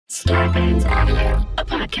Starburns Audio,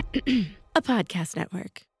 a podcast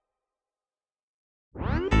network.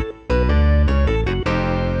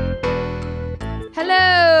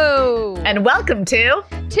 Hello! And welcome to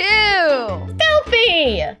Filthy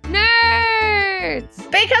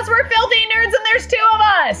Nerds! Because we're filthy nerds and there's two of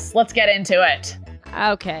us! Let's get into it.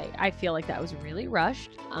 Okay, I feel like that was really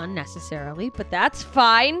rushed unnecessarily, but that's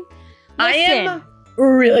fine. Listen. I am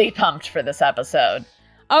really pumped for this episode.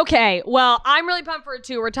 Okay, well, I'm really pumped for it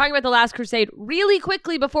too. We're talking about The Last Crusade really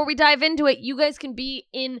quickly before we dive into it. You guys can be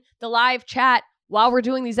in the live chat while we're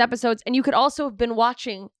doing these episodes, and you could also have been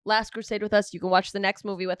watching Last Crusade with us. You can watch the next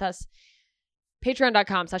movie with us.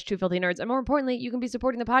 Patreon.com/twofilthynerds. And more importantly, you can be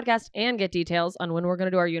supporting the podcast and get details on when we're going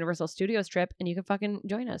to do our Universal Studios trip, and you can fucking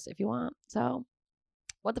join us if you want. So,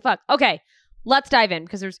 what the fuck? Okay, let's dive in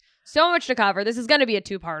because there's so much to cover. This is going to be a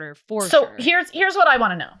two-parter for sure. So here's what I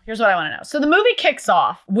want to know. So the movie kicks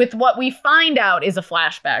off with what we find out is a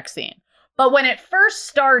flashback scene. But when it first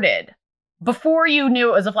started, before you knew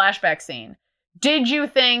it was a flashback scene, did you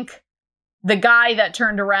think the guy that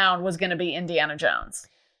turned around was going to be Indiana Jones?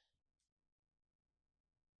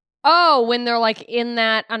 Oh, when they're like in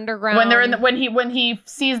that underground. When they're in when he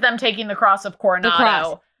sees them taking the cross of Coronado. The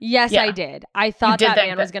cross. Yes, yeah. I did. I thought that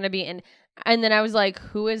man was going to be in. And then I was like,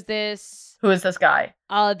 who is this? Who is this guy?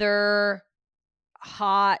 Other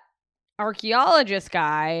hot archaeologist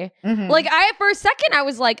guy. Mm-hmm. Like, for a second, I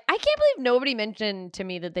was like, I can't believe nobody mentioned to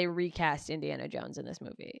me that they recast Indiana Jones in this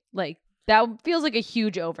movie. Like, that feels like a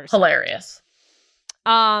huge oversight. Hilarious.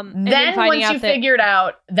 Then once you figured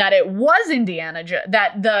out that it was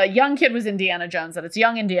that the young kid was Indiana Jones, that it's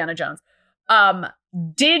young Indiana Jones,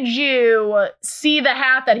 did you see the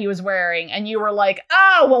hat that he was wearing and you were like,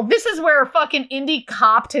 oh, well, this is where fucking Indy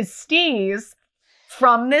copped his steez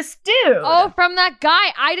from this dude? Oh, from that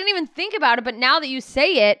guy. I didn't even think about it, but now that you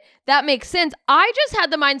say it, that makes sense. I just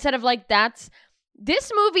had the mindset of like, this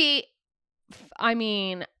movie, I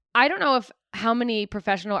mean, I don't know how many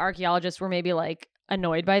professional archaeologists were maybe like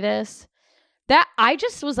annoyed by this. That I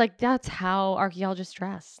just was like, that's how archaeologists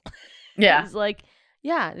dress. Yeah. It's like,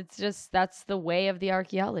 yeah, it's just, that's the way of the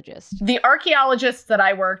archaeologist. The archaeologists that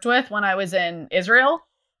I worked with when I was in Israel,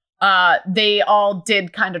 they all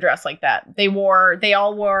did kind of dress like that. They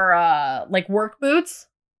all wore like work boots,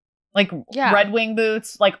 like Red Wing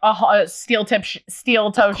boots, like a steel toe shoe.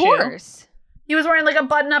 Of course. He was wearing like a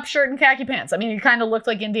button-up shirt and khaki pants. I mean, he kind of looked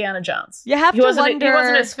like Indiana Jones. You have to wonder. He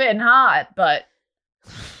wasn't as fit and hot, but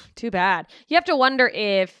too bad. You have to wonder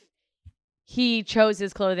if he chose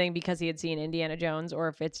his clothing because he had seen Indiana Jones, or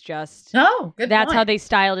if it's just that's point. How they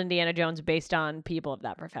styled Indiana Jones based on people of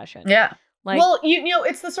that profession. Yeah. Like, well, you know,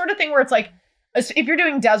 it's the sort of thing where it's like, if you're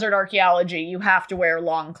doing desert archaeology, you have to wear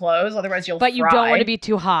long clothes, otherwise you'll fry. But you don't want to be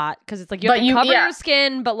too hot because it's like you have to cover your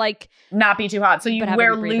skin, but like not be too hot. So you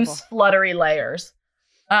wear loose, fluttery layers.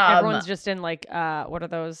 Everyone's just in like what are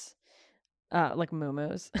those? Like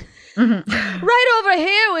muumuus. Mm-hmm. Right over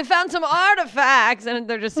here, we found some artifacts, and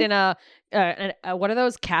they're just in a what are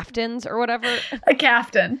those, caftans or whatever? A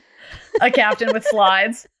caftan with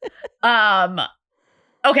slides.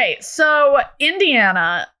 Okay, so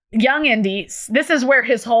Indiana, young Indy, this is where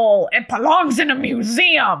it belongs in a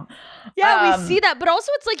museum. Yeah, we see that, but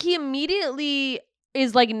also it's like he immediately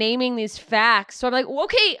is like naming these facts. So I'm like,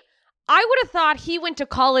 okay, I would have thought he went to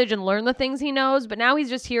college and learned the things he knows, but now he's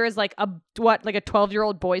just here as like a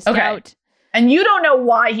 12-year-old Boy Scout. Okay. And you don't know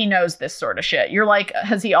why he knows this sort of shit. You're like,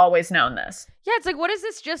 has he always known this? Yeah, it's like, what is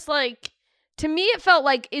this just like? To me, it felt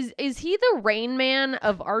like, is he the Rain Man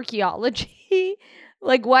of archaeology?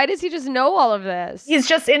 Like, why does he just know all of this? He's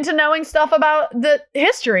just into knowing stuff about the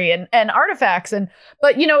history and artifacts.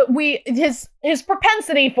 But, you know, his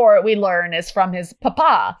propensity for it, we learn, is from his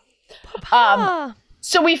papa.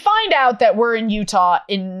 So we find out that we're in Utah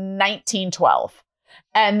in 1912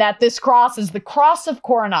 and that this cross is the Cross of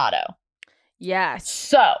Coronado. Yes.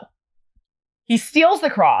 So he steals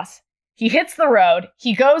the cross. He hits the road.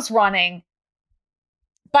 He goes running.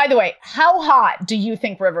 By the way, how hot do you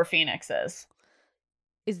think River Phoenix is?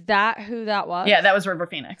 Is that who that was? Yeah, that was River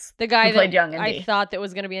Phoenix. The guy who played young Indy. I thought that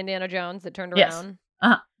was going to be Indiana Jones that turned yes. around.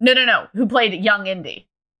 No. Who played young Indy.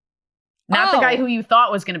 Not the guy who you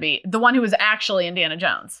thought was going to be. The one who was actually Indiana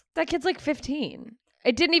Jones. That kid's like 15.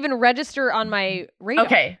 It didn't even register on my radar.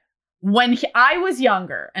 Okay. When I was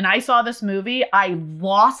younger and I saw this movie, I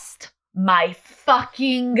lost my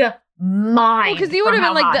fucking mind. Because he would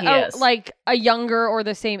have been like a younger or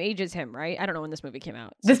the same age as him, right? I don't know when this movie came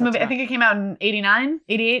out. This movie, I think it came out in 89,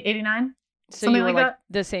 88, 89. So you were like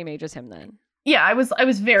the same age as him then. Yeah, I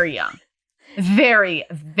was very young. Very,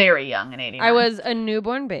 very young in 89. I was a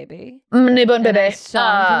newborn baby. Newborn baby. I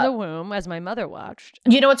saw from the womb as my mother watched.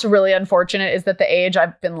 You know what's really unfortunate is that the age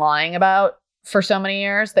I've been lying about for so many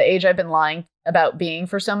years, the age I've been lying about being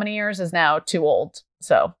for so many years is now too old.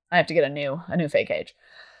 So I have to get a new fake age.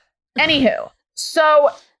 Anywho, so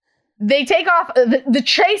they take off, the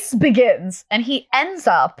chase begins, and he ends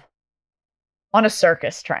up on a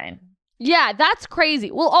circus train. Yeah, that's crazy.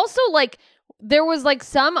 Well, also, like, there was, like,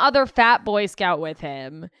 some other fat Boy Scout with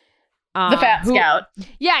him. The fat scout.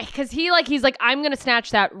 Yeah, because he's like, I'm going to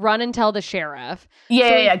snatch that, run and tell the sheriff.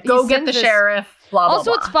 Yeah, go get the sheriff, blah, blah,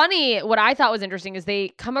 also, blah. It's funny, what I thought was interesting is they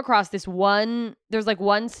come across there's like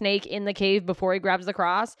one snake in the cave before he grabs the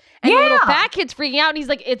cross. And the little fat kid's freaking out, and he's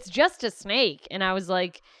like, it's just a snake. And I was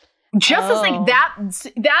like... Just as like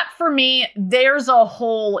that for me, there's a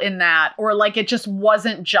hole in that, or like it just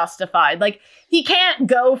wasn't justified. Like he can't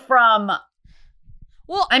go from.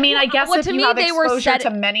 Well, I mean, I guess if you have exposure to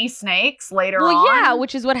many snakes later on. Well, yeah,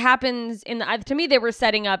 which is what happens to me, they were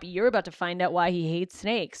setting up, you're about to find out why he hates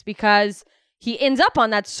snakes, because he ends up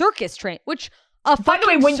on that circus train, which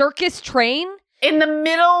circus train. In the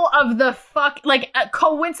middle of the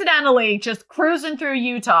coincidentally, just cruising through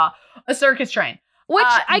Utah, a circus train. Which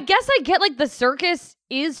I guess I get, like, the circus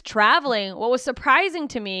is traveling. What was surprising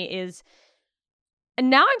to me is, and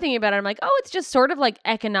now I'm thinking about it, I'm like, oh, it's just sort of, like,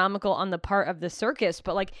 economical on the part of the circus.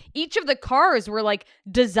 But, like, each of the cars were, like,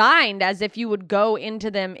 designed as if you would go into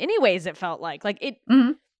them anyways, it felt like. Like, it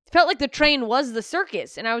felt like the train was the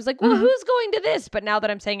circus. And I was like, well, who's going to this? But now that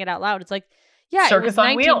I'm saying it out loud, it's like, yeah, circus it was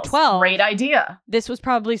on 1912. Wheels. Great idea. This was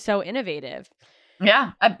probably so innovative.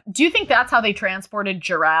 Yeah. Do you think that's how they transported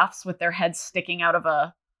giraffes with their heads sticking out of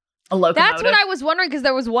a locomotive? That's what I was wondering, because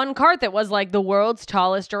there was one cart that was like the world's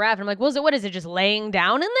tallest giraffe. And I'm like, what is it, just laying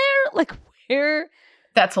down in there? Like, where?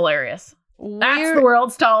 That's hilarious. That's the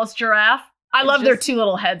world's tallest giraffe. I love their two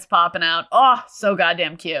little heads popping out. Oh, so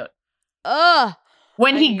goddamn cute.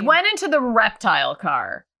 When he went into the reptile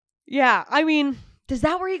car. Yeah, I mean, is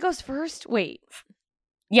that where he goes first? Wait.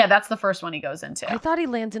 Yeah, that's the first one he goes into. I thought he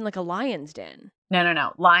lands in like a lion's den.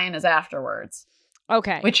 No. Lion is afterwards.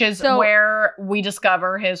 Okay. Which is where we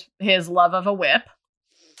discover his love of a whip.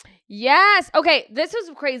 Yes. Okay, this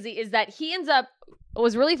is crazy, is that he ends up, what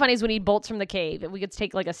was really funny is when he bolts from the cave, if we could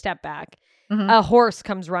take like a step back, a horse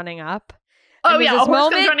comes running up. Oh yeah, a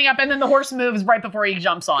horse comes running up, and then the horse moves right before he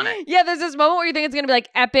jumps on it. Yeah, there's this moment where you think it's going to be like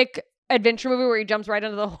epic adventure movie where he jumps right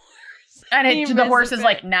under the horse. And the horse is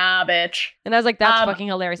like, nah, bitch. And I was like, that's fucking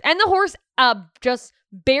hilarious. And the horse just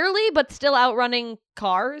barely, but still outrunning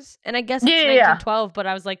cars. And I guess it's 1912, but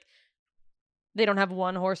I was like, they don't have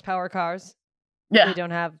 1 horsepower cars. Yeah. They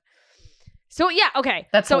don't have. So, yeah, okay.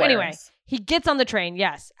 That's so hilarious. Anyway, he gets on the train.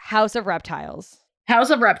 Yes. House of Reptiles.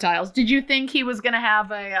 House of Reptiles. Did you think he was going to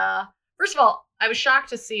have a... First of all, I was shocked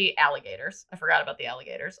to see alligators. I forgot about the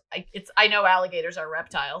alligators. I know alligators are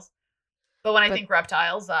reptiles. But when I think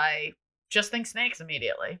reptiles, I just think snakes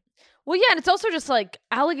immediately. Well, yeah, and it's also just like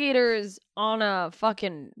alligators on a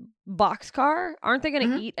fucking boxcar. Aren't they going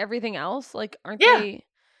to eat everything else? Like, aren't they?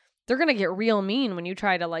 They're going to get real mean when you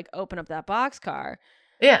try to like open up that boxcar.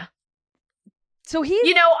 Yeah. So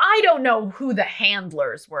I don't know who the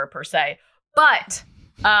handlers were per se, but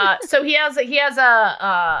so he has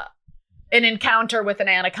an encounter with an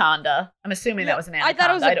anaconda. I'm assuming that was an anaconda. I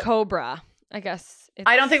thought it was a cobra. I guess.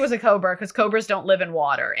 I don't think it was a cobra, because cobras don't live in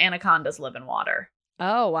water. Anacondas live in water.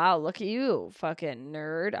 Oh, wow. Look at you, fucking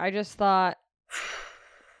nerd. I just thought...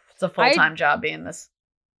 It's a full-time job being this.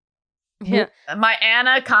 Yeah. My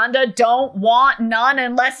anaconda don't want none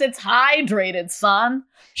unless it's hydrated, son.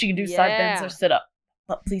 She can do side bends or sit up.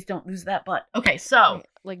 But please don't lose that butt. Okay, so...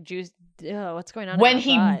 Like juice... what's going on? When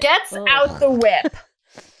he gets out the whip,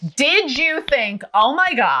 did you think, oh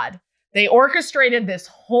my God, they orchestrated this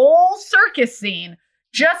whole circus scene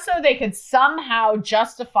just so they could somehow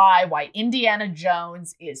justify why Indiana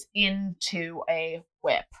Jones is into a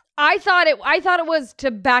whip? I thought it was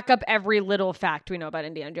to back up every little fact we know about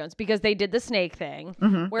Indiana Jones, because they did the snake thing.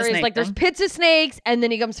 Whereas like there's pits of snakes, and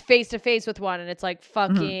then he comes face to face with one, and it's like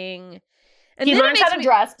fucking... And he learns how to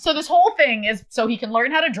dress. So this whole thing is so he can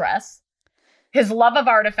learn how to dress. His love of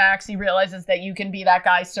artifacts, he realizes that you can be that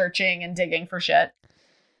guy searching and digging for shit.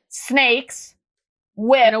 Snakes,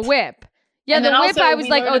 whip. And a whip. Yeah, and the then whip, also, I was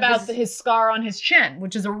like, about his scar on his chin,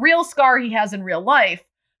 which is a real scar he has in real life,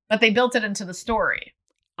 but they built it into the story.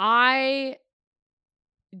 I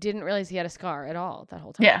didn't realize he had a scar at all that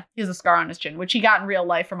whole time. Yeah, he has a scar on his chin, which he got in real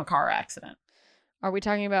life from a car accident. Are we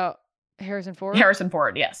talking about Harrison Ford? Harrison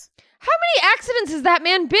Ford, yes. How many accidents has that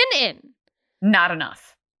man been in? Not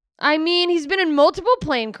enough. I mean, he's been in multiple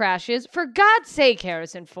plane crashes. For God's sake,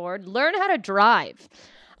 Harrison Ford, learn how to drive.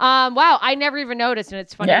 Wow, I never even noticed, and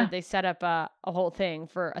it's funny that they set up a whole thing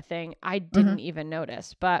for a thing I didn't even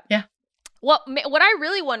notice. But what I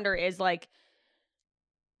really wonder is, like,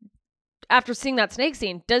 after seeing that snake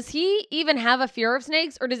scene, does he even have a fear of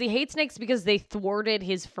snakes, or does he hate snakes because they thwarted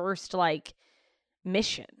his first, like,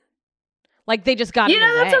 mission? Like, they just got in the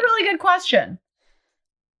way. That's a really good question.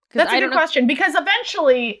 That's a good question, because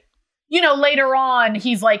eventually, later on,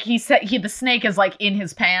 he's like, the snake is like in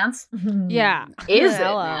his pants. Yeah. Is it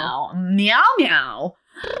now? Meow, meow.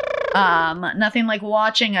 Nothing like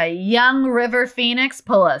watching a young river phoenix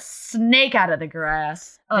pull a snake out of the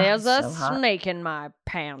grass. There's a snake in my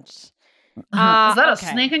pants. Is that a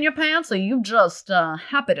snake in your pants, or you just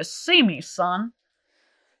happy to see me, son?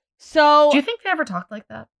 So, do you think they ever talked like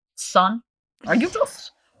that? Son? Are you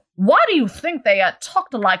just... Why do you think they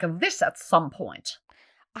talked like this at some point?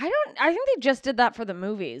 I think they just did that for the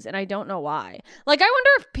movies, and I don't know why. Like, I wonder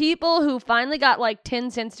if people who finally got, like,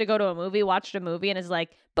 10 cents to go to a movie, watched a movie, and is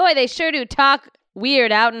like, boy, they sure do talk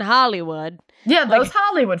weird out in Hollywood. Yeah, those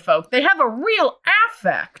Hollywood folk, they have a real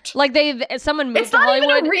affect. Like, someone moved to Hollywood. It's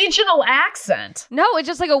not even a regional accent. No, it's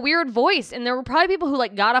just like a weird voice. And there were probably people who,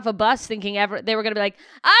 like, got off a bus thinking they were going to be like,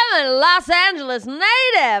 I'm a Los Angeles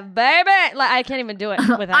native, baby. Like, I can't even do it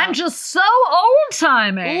without. I'm just so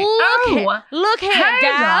old-timey. Look here, hey,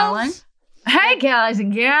 gals. Darling. Hey, guys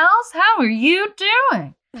and gals. How are you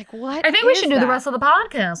doing? Like, what I think we should do the rest of the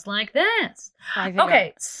podcast like this.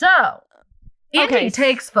 Okay, so Indy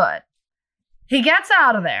takes foot. He gets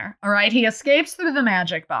out of there, all right? He escapes through the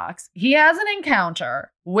magic box. He has an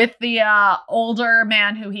encounter with the older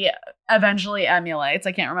man who he eventually emulates.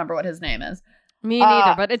 I can't remember what his name is. Me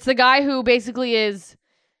neither, but it's the guy who basically is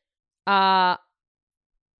Fedora.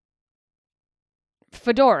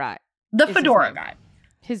 The Fedora guy.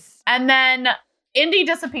 And then Indy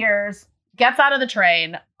disappears, gets out of the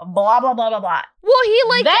train, blah, blah, blah, blah, blah. Well,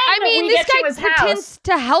 this guy pretends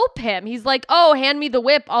to help him. He's like, oh, hand me the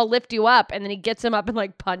whip, I'll lift you up. And then he gets him up and,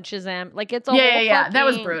 like, punches him. Like, it's a whole fucking... That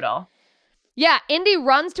was brutal. Yeah, Indy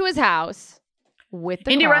runs to his house with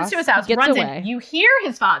the Indy cross. runs to his house, runs in. You hear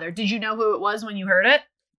his father. Did you know who it was when you heard it?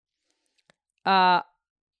 As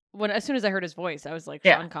soon as I heard his voice, I was like,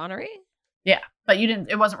 Sean Connery? Yeah, but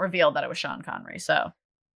it wasn't revealed that it was Sean Connery, so.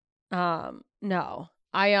 No.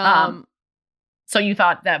 So you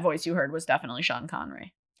thought that voice you heard was definitely Sean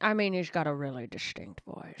Connery? I mean, he's got a really distinct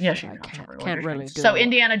voice. Yeah, can't really do. So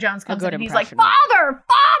Indiana Jones comes in and he's like,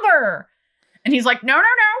 Father! And he's like, no.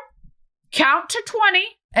 Count to 20.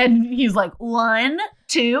 And he's like, 1,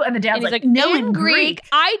 2. And the dad's like, no, in Greek.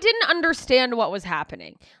 I didn't understand what was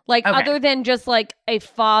happening. Like, other than just like a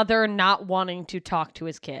father not wanting to talk to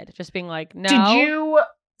his kid. Just being like, no. Did you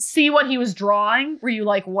see what he was drawing? Were you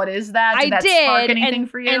like, what is that? Did that spark anything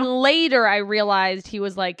for you? And later I realized he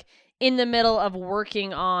was like in the middle of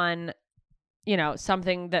working on,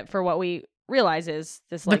 something that for what we realize is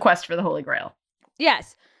this, like, the quest for the Holy Grail.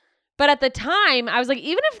 Yes. But at the time I was like,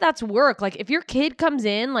 even if that's work, like if your kid comes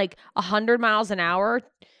in like 100 miles an hour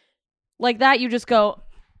like that, you just go,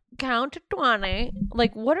 count to 20.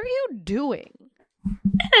 Like, what are you doing?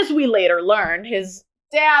 And as we later learned, his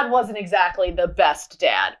dad wasn't exactly the best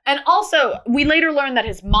dad. And also, we later learned that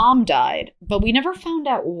his mom died, but we never found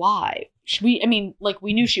out why. We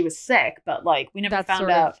knew she was sick, but, like, we never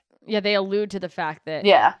found out. Yeah, they allude to the fact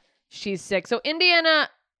that she's sick. So Indiana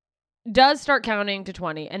does start counting to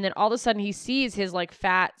 20, and then all of a sudden he sees his, like,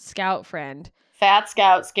 fat scout friend. Fat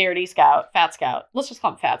Scout, Scaredy Scout, Fat Scout. Let's just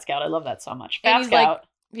call him Fat Scout. I love that so much. Fat Scout.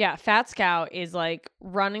 Like, Fat Scout is, like,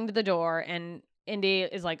 running to the door, and Indy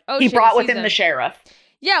is like, oh, he brought with him the sheriff.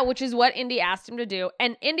 Yeah, which is what Indy asked him to do.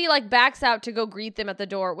 And Indy, like, backs out to go greet them at the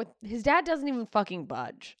door. With his dad doesn't even fucking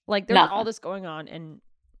budge. Like, there's all this going on, and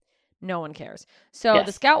no one cares. So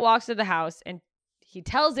the scout walks to the house, and he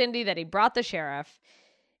tells Indy that he brought the sheriff.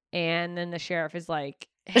 And then the sheriff is like,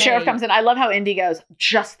 hey. The sheriff comes in. I love how Indy goes,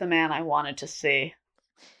 just the man I wanted to see.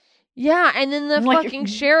 Yeah, and then the fucking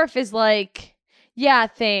sheriff is like, yeah,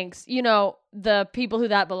 thanks. The people who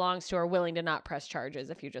that belongs to are willing to not press charges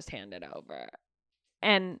if you just hand it over.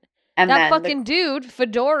 And that fucking dude,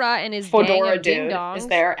 Fedora, and his gang of ding-dongs is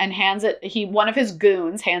there and hands it. One of his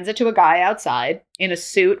goons hands it to a guy outside in a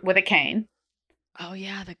suit with a cane. Oh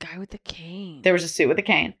yeah, the guy with the cane. There was a suit with a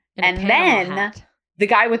cane, and then the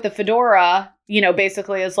guy with the fedora,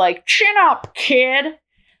 basically is like, chin up, kid.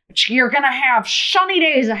 You're gonna have sunny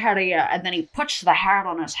days ahead of you. And then he puts the hat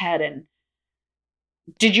on his head. And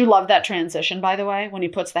did you love that transition, by the way? When he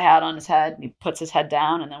puts the hat on his head and he puts his head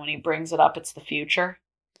down, and then when he brings it up, it's the future.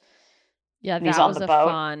 Yeah, that was a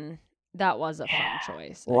fun. That was a fun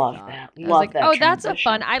choice. Love that. I was like, oh, that's a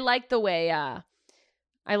fun. I like the way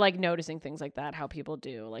I like noticing things like that, how people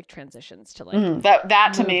do like transitions to like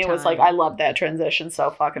that to me was like, I love that transition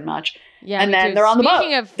so fucking much. Yeah. And then they're on the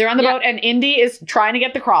boat. They're on the boat and Indy is trying to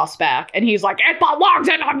get the cross back and he's like, it belongs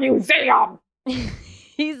in a museum.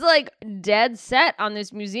 He's like dead set on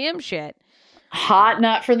this museum shit. Hot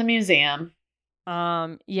nut for the museum.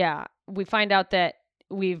 Yeah. We find out that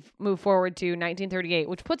we've moved forward to 1938,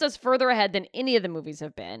 which puts us further ahead than any of the movies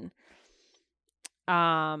have been.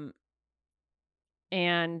 And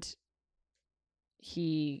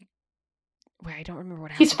I don't remember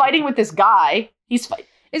what happened. He's fighting with this guy. Is it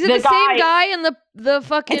the same guy in the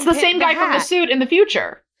fucking? It's the same guy from the suit in the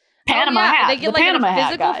future. Panama hat. They get like in a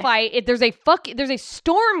physical fight. There's a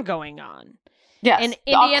storm going on. Yes, and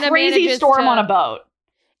Indiana a crazy storm on a boat.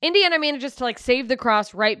 Indiana manages to like save the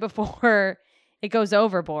cross right before it goes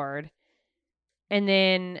overboard. And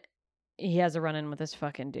then he has a run-in with this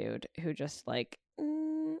fucking dude who just like,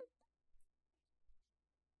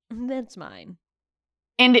 that's mine.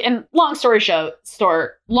 And long story short,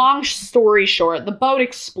 the boat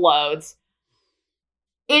explodes.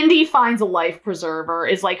 Indy finds a life preserver,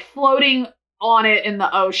 is like floating on it in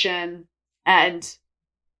the ocean, and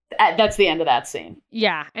that's the end of that scene.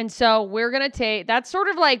 Yeah, and so we're gonna that's sort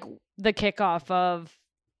of like the kickoff of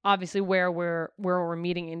obviously where we're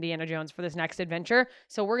meeting Indiana Jones for this next adventure.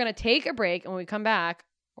 So we're gonna take a break, and when we come back,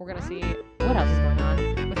 we're gonna see what else is going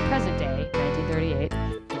on with present day 1938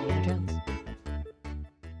 Indiana Jones.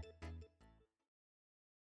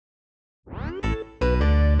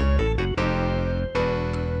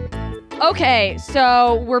 Okay,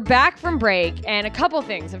 so we're back from break, and a couple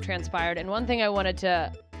things have transpired, and one thing I wanted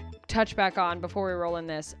to touch back on before we roll in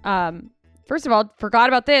this. First of all, forgot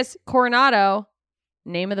about this. Coronado,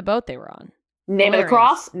 name of the boat they were on. Name of the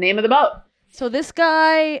cross, name of the boat. So this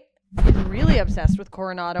guy is really obsessed with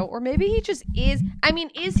Coronado, or maybe he just is. I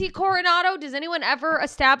mean, is he Coronado? Does anyone ever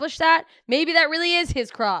establish that? Maybe that really is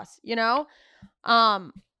his cross, you know?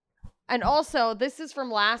 And also, this is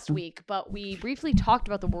from last week, but we briefly talked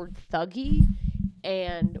about the word thuggy,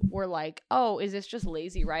 and we're like, oh, is this just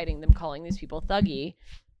lazy writing, them calling these people thuggy?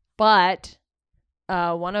 But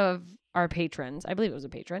one of our patrons, I believe it was a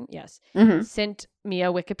patron, yes, sent me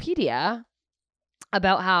a Wikipedia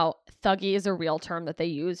about how thuggy is a real term that they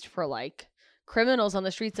used for like criminals on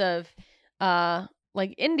the streets of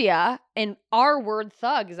like India, and our word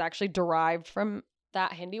thug is actually derived from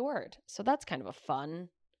that Hindi word. So that's kind of a fun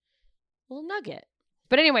little nugget.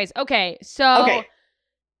 But anyways, okay, so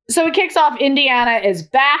it kicks off. Indiana is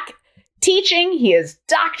back teaching. He is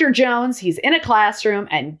Dr. Jones. He's in a classroom,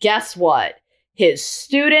 and guess what? His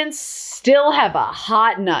students still have a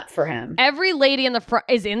hot nut for him. Every lady in the front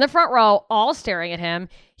is in the front row, all staring at him.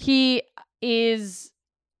 He is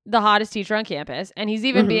the hottest teacher on campus, and he's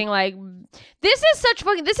even being like, this is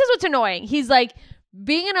what's annoying. He's like,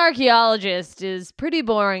 being an archaeologist is pretty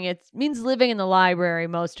boring. It means living in the library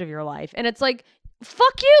most of your life. And it's like,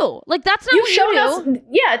 fuck you. Like, that's not what you do.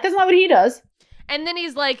 Yeah, that's not what he does. And then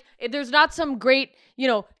he's like, there's not some great,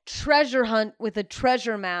 treasure hunt with a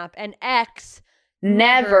treasure map, and X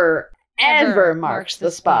never ever marks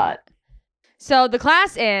the spot. So the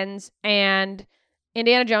class ends, and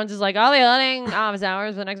Indiana Jones is like, I'll be letting office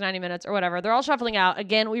hours for the next 90 minutes or whatever. They're all shuffling out.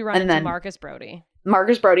 Again, we run into Marcus Brody.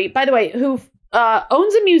 Marcus Brody, by the way, who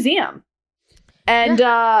owns a museum. And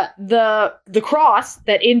the cross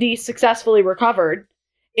that Indy successfully recovered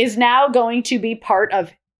is now going to be part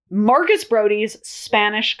of Marcus Brody's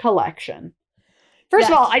Spanish collection. First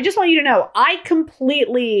of all, I just want you to know, I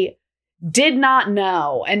completely did not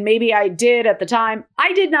know, and maybe I did at the time,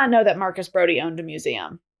 I did not know that Marcus Brody owned a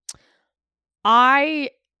museum. I'm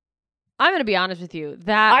going to be honest with you,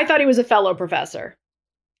 that I thought he was a fellow professor.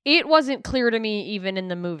 It wasn't clear to me even in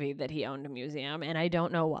the movie that he owned a museum, and I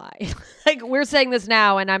don't know why. Like, we're saying this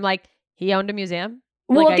now, and I'm like, he owned a museum?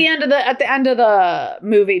 Well, like, at the end of the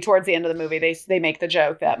movie, towards the end of the movie, they make the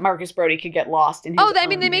joke that Marcus Brody could get lost in his own they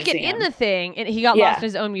make museum. it in the thing, and he got lost in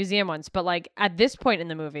his own museum once. But like at this point in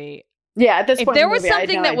the movie, if there was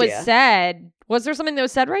something that was said, was there something that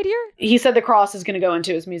was said right here? He said the cross is going to go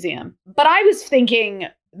into his museum, but I was thinking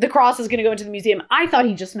the cross is going to go into the museum. I thought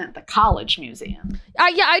he just meant the college museum.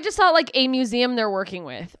 I just thought like a museum they're working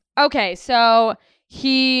with. Okay, so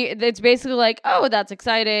it's basically like, oh, that's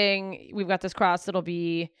exciting. We've got this cross that'll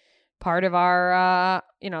be part of our,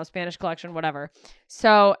 Spanish collection, whatever.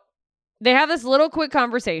 So they have this little quick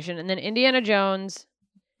conversation, and then Indiana Jones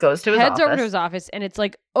heads over to his office, and it's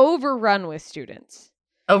like overrun with students.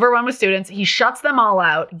 He shuts them all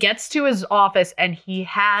out, gets to his office, and he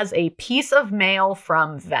has a piece of mail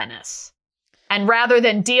from Venice. And rather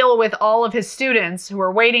than deal with all of his students who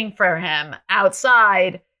are waiting for him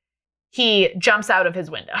outside, he jumps out of his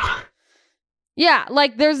window. Yeah,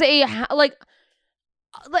 like there's it's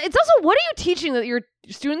also, what are you teaching that your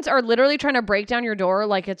students are literally trying to break down your door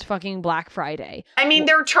like it's fucking Black Friday? I mean,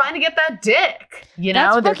 they're trying to get that dick, you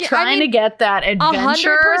know? They're trying to get that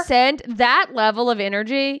adventure. 100%, that level of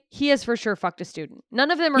energy, he has for sure fucked a student.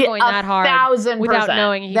 None of them are going that hard 1,000%. without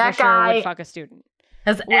knowing he for sure would fuck a student.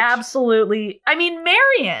 Absolutely. I mean,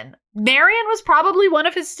 Marion was probably one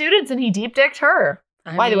of his students and he deep dicked her.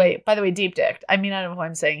 By the way, deep dicked. I mean, I don't know if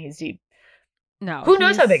I'm saying he's deep. No. Who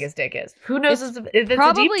knows how big his dick is? Who knows if it's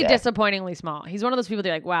probably a deep dick? Disappointingly small. He's one of those people that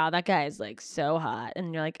you're like, wow, that guy is like so hot.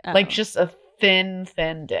 And you're like, oh. Like just a thin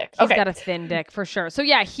dick. He's got a thin dick for sure. So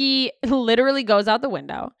yeah, he literally goes out the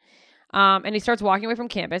window and he starts walking away from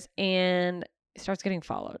campus and starts getting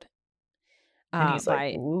followed and he's by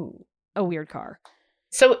like, ooh, a weird car.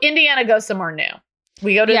 So Indiana goes somewhere new.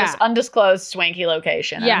 We go to this undisclosed swanky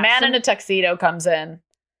location. Yeah, a man in a tuxedo comes in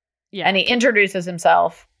and he introduces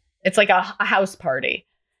himself. It's like a house party.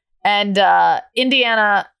 And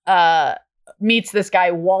Indiana meets this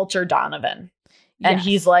guy, Walter Donovan. And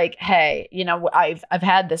he's like, hey, you know, I've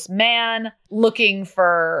had this man looking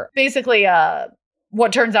for basically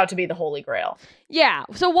what turns out to be the Holy Grail. Yeah.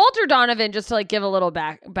 So Walter Donovan, just to like give a little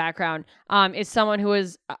background, is someone who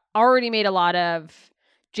has already made a lot of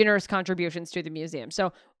generous contributions to the museum.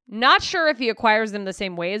 So not sure if he acquires them the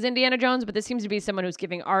same way as Indiana Jones, but this seems to be someone who's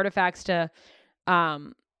giving artifacts to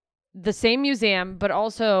the same museum, but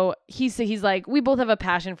also he's like, we both have a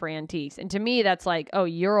passion for antiques. And to me, that's like, oh,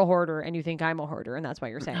 you're a hoarder and you think I'm a hoarder. And that's why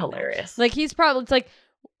you're saying hilarious. That. Like he's probably, it's like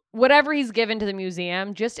whatever he's given to the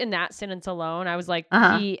museum, just in that sentence alone, I was like,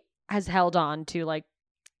 he has held on to like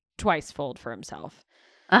twice fold for himself.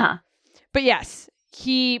 But yes,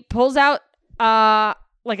 he pulls out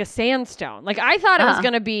like a sandstone. Like I thought it was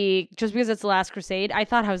going to be, just because it's the Last Crusade, I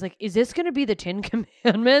was like, is this going to be the 10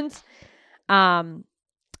 Commandments?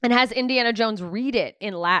 And has Indiana Jones read it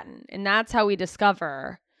in Latin. And that's how we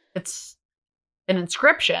discover. It's an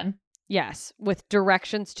inscription. Yes. With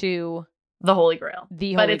directions to the Holy Grail.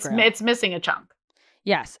 But it's missing a chunk.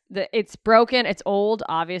 Yes. It's broken. It's old,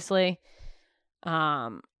 obviously.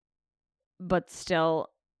 But still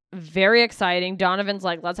very exciting. Donovan's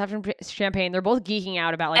like, let's have some champagne. They're both geeking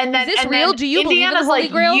out about like, is this real? Do you believe in the Holy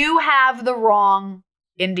Grail? You have the wrong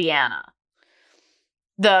Indiana.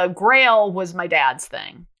 The Grail was my dad's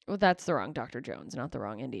thing. Well, that's the wrong Dr. Jones, not the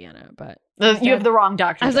wrong Indiana. But you have the wrong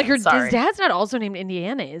Dr. Jones. I was like, his dad's not also named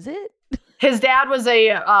Indiana, is it? His dad was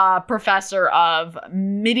a professor of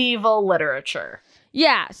medieval literature.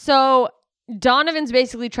 Yeah, so Donovan's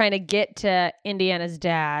basically trying to get to Indiana's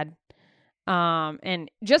dad.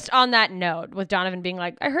 And just on that note, with Donovan being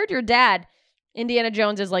like, I heard your dad, Indiana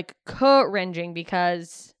Jones is like cringing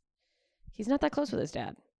because he's not that close with his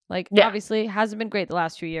dad. Like, obviously, hasn't been great the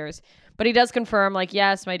last few years. But he does confirm, like,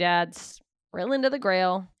 yes, my dad's real into the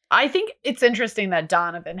Grail. I think it's interesting that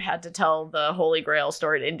Donovan had to tell the Holy Grail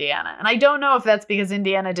story to Indiana. And I don't know if that's because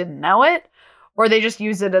Indiana didn't know it or they just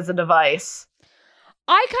use it as a device.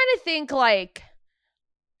 I kind of think, like,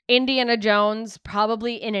 Indiana Jones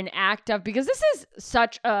probably in an act of, because this is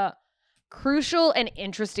such a crucial and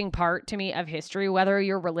interesting part to me of history, whether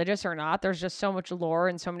you're religious or not. There's just so much lore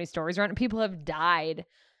and so many stories around it. People have died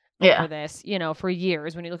for this, you know, for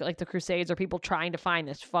years. When you look at like the Crusades or people trying to find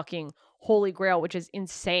this fucking Holy Grail, which is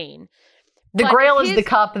insane. The Grail is the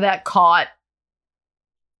cup that caught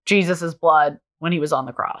Jesus's blood when he was on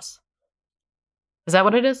the cross. Is that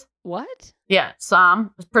what it is? What? Yeah.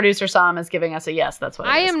 Producer Sam is giving us a yes. That's what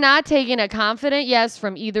it is. I am not taking a confident yes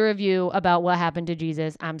from either of you about what happened to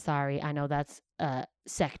Jesus. I'm sorry. I know that's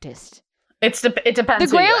sectist. It depends.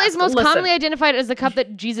 The Grail is most commonly identified as the cup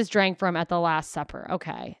that Jesus drank from at the Last Supper.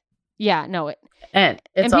 Okay. Yeah, no. And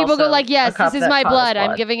people go like, yes, this is my blood.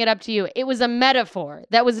 I'm giving it up to you. It was a metaphor.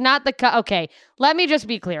 That was not the cup. Okay, let me just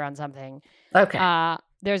be clear on something. Okay.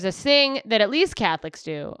 There's a thing that at least Catholics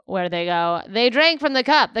do where they go, they drank from the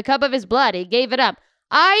cup of his blood. He gave it up.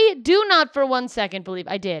 I do not for 1 second believe,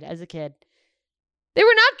 I did as a kid. They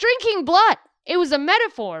were not drinking blood. It was a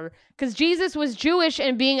metaphor because Jesus was Jewish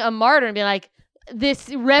and being a martyr and being like, this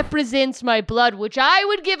represents my blood, which I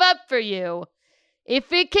would give up for you.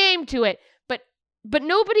 If it came to it. But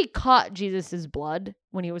nobody caught Jesus's blood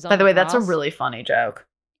when he was on the cross. By the way, that's a really funny joke.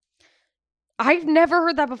 I've never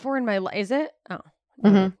heard that before in my life. Is it? Oh.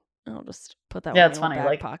 Mm-hmm. I'll just put that Yeah, one it's in funny. my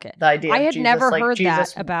back pocket. The idea I of had Jesus, never like, heard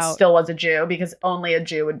Jesus that about. still was a Jew, because only a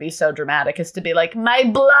Jew would be so dramatic as to be like, my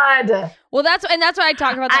blood. Well, that's why I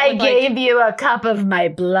talk about that. I gave you a cup of my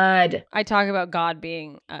blood. I talk about God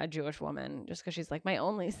being a Jewish woman just because she's like, my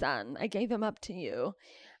only son. I gave him up to you.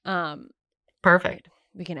 Perfect.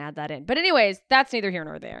 We can add that in. But anyways, that's neither here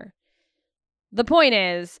nor there. The point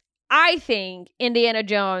is, I think Indiana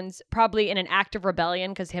Jones, probably in an act of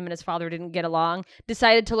rebellion because him and his father didn't get along,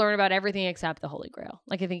 decided to learn about everything except the Holy Grail.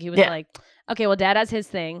 Like, I think he was like, okay, well, Dad has his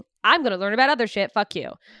thing. I'm going to learn about other shit. Fuck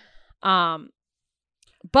you.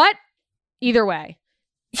 But either way,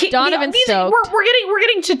 Donovan stoked. We're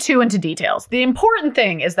getting too into details. The important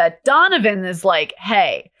thing is that Donovan is like,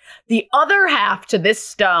 hey, the other half to this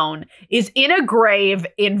stone is in a grave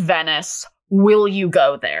in Venice. Will you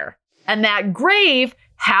go there? And that grave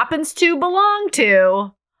happens to belong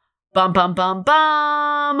to bum bum bum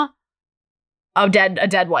bum a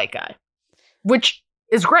dead white guy, which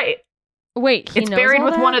is great. Wait, it's buried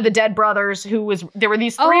with one of the dead brothers there were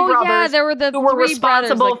these three brothers. Yeah, there were the who were three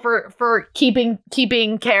responsible brothers, for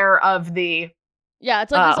keeping care of the. Yeah,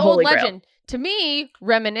 it's like this old Holy legend. Grail. To me,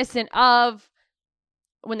 reminiscent of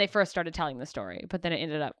when they first started telling the story, but then it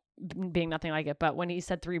ended up being nothing like it. But when he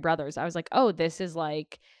said three brothers, I was like, oh, this is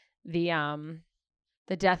like the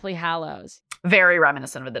Deathly Hallows. Very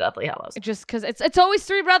reminiscent of the Deathly Hallows. Just because it's always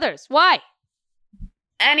three brothers. Why?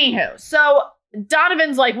 Anywho, so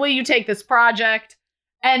Donovan's like, will you take this project?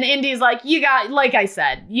 And Indy's like, like I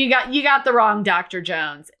said, you got the wrong Dr.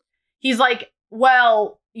 Jones. He's like,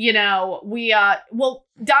 well,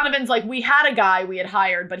 Donovan's like, we had a guy we had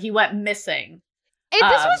hired, but he went missing. This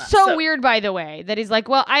was so weird, by the way, that he's like,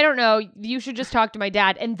 well, I don't know. You should just talk to my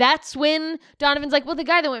dad. And that's when Donovan's like, well, the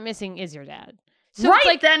guy that went missing is your dad. So right, it's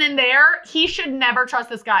like, then and there, he should never trust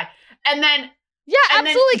this guy. And then, yeah,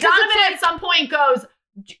 absolutely. Then Donovan at some point goes,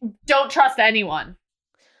 don't trust anyone.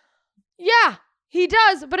 Yeah, he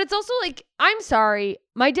does. But it's also like, I'm sorry,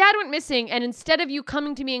 my dad went missing. And instead of you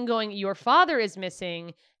coming to me and going, your father is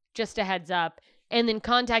missing, just a heads up, and then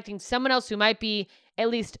contacting someone else who might be at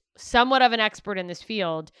least somewhat of an expert in this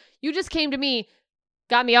field, you just came to me,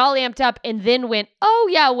 got me all amped up, and then went, oh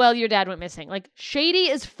yeah, well, your dad went missing. Like,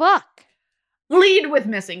 shady as fuck. Lead with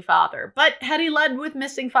missing father. But had he led with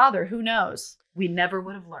missing father, who knows? We never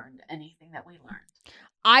would have learned anything that we learned.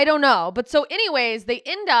 I don't know. But so anyways, they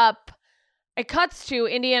end up, it cuts to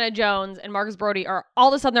Indiana Jones and Marcus Brody are all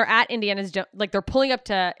of a sudden they're at like they're pulling up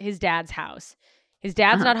to his dad's house. His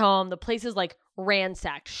dad's not home. The place is like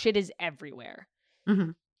ransacked. Shit is everywhere.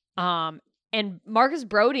 Mm-hmm. And Marcus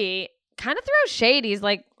Brody kind of throws shade. He's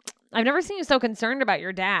like, I've never seen you so concerned about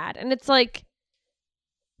your dad. And it's like,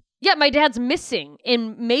 yeah, my dad's missing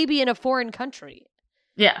maybe in a foreign country.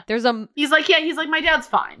 Yeah. He's like, my dad's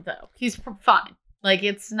fine though. He's fine. Like,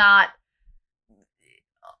 he's not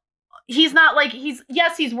like,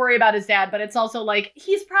 he's worried about his dad, but it's also like,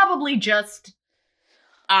 he's probably just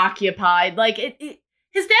occupied. Like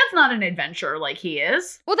his dad's not an adventurer like he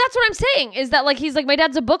is. Well, that's what I'm saying is that like, he's like, my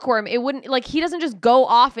dad's a bookworm. It wouldn't like, he doesn't just go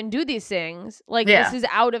off and do these things. Like This is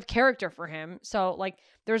out of character for him. So like,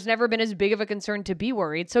 there's never been as big of a concern to be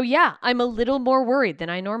worried. So yeah, I'm a little more worried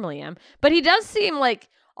than I normally am. But he does seem like,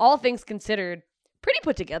 all things considered, pretty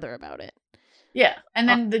put together about it. Yeah. And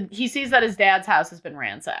then he sees that his dad's house has been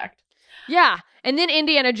ransacked. Yeah. And then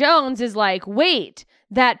Indiana Jones is like, wait,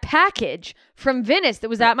 that package from Venice that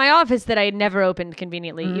was at my office that I had never opened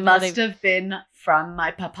conveniently. Must have been from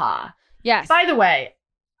my papa. Yes. By the way,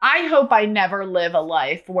 I hope I never live a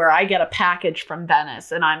life where I get a package from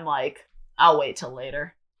Venice and I'm like, I'll wait till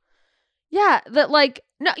later. Yeah. That like,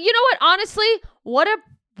 no, you know what? Honestly, what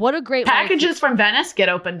a great packages from Venice get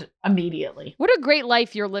opened immediately. What a great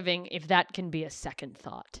life you're living if that can be a second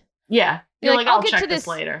thought. Yeah. You're like, I'll check this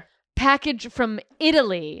later. Package from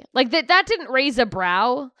Italy. Like that didn't raise a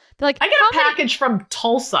brow. They're like, I get a package from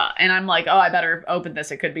Tulsa and I'm like, oh, I better open this.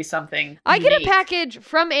 It could be something I unique. Get a package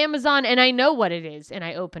from Amazon and I know what it is and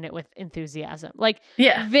I open it with enthusiasm. Like,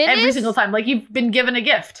 yeah, Venice, every single time. Like you've been given a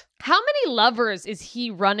gift. How many lovers is he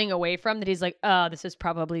running away from that he's like, oh, this is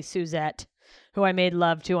probably Suzette, who I made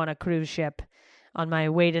love to on a cruise ship on my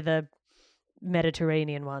way to the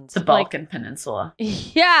Mediterranean once. The Balkan Peninsula.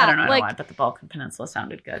 Yeah. I don't know why, but the Balkan Peninsula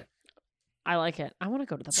sounded good. I like it. I want to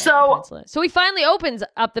go to the Balkan Peninsula. So he finally opens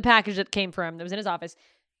up the package that came for him that was in his office.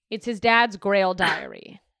 It's his dad's Grail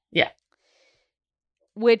diary. Yeah.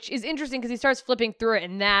 Which is interesting because he starts flipping through it,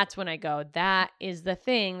 and that's when I go, that is the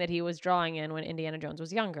thing that he was drawing in when Indiana Jones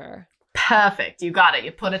was younger. Perfect. You got it.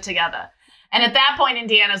 You put it together. And at that point,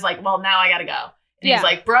 Indiana's like, well, now I got to go. And he's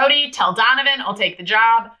like, Brody, tell Donovan I'll take the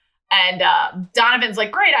job. And Donovan's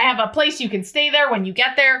like, great, I have a place you can stay there. When you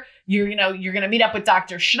get there, you're going to meet up with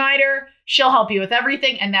Dr. Schneider. She'll help you with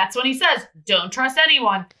everything. And that's when he says, don't trust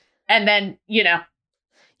anyone. And then, yeah,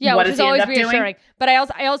 what which is always reassuring. But I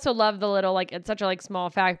also love the little, like, it's such a like small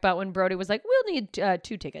fact, but when Brody was like, we'll need 2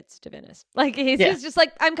 tickets to Venice. Like, he's just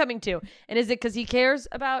like, I'm coming too. And is it because he cares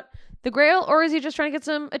about the Grail, or is he just trying to get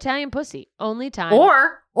some Italian pussy? Only time.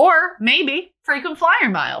 Or maybe frequent flyer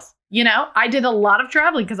miles. I did a lot of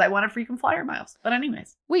traveling because I wanted frequent flyer miles. But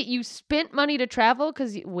anyways. Wait, you spent money to travel?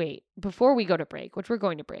 Before we go to break, which we're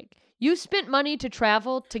going to break, you spent money to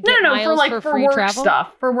travel to get miles for free work travel?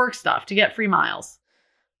 For work stuff, to get free miles.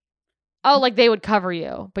 Oh, like they would cover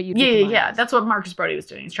you, but you Yeah. That's what Marcus Brody was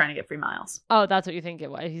doing. He's trying to get free miles. Oh, that's what you think it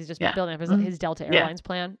was. He's just building up his Delta Airlines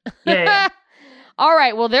plan. Yeah. All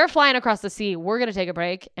right. Well, they're flying across the sea. We're going to take a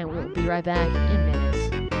break, and we'll be right back in Venice.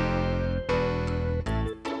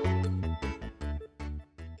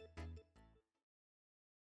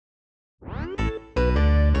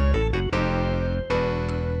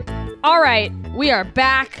 All right. We are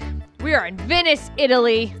back. We are in Venice,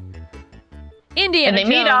 Italy. Indiana Jones.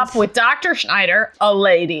 And they meet up with Dr. Schneider, a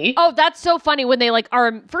lady. Oh, that's so funny when they like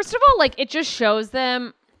are, first of all, like it just shows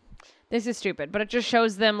them, this is stupid, but it just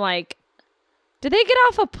shows them like, did they get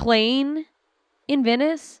off a plane in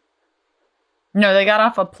Venice? No, they got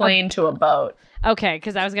off a plane to a boat. Okay,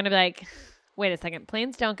 because I was going to be like, wait a second,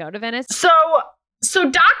 planes don't go to Venice? So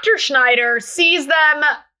Dr. Schneider sees them.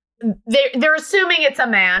 They're assuming it's a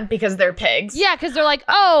man because they're pigs. Yeah, because they're like,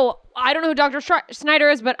 oh, I don't know who Dr. Schneider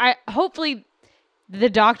is, but hopefully the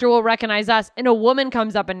doctor will recognize us. And a woman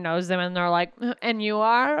comes up and knows them, and they're like, and you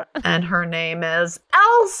are? And her name is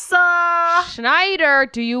Elsa Schneider.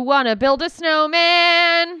 Do you want to build a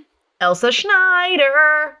snowman? Elsa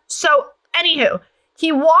Schneider. So, anywho,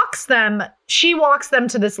 she walks them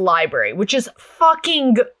to this library, which is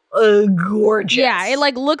fucking gorgeous. Yeah, it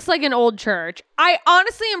like looks like an old church. I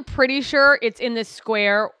honestly am pretty sure it's in this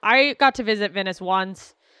square. I got to visit Venice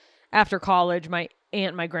once after college. My aunt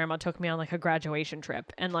and my grandma took me on like a graduation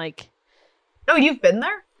trip, and like, oh, you've been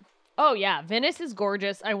there? Oh yeah, Venice is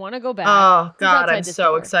gorgeous. I want to go back. Oh God, I'm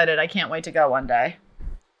so excited. I can't wait to go one day.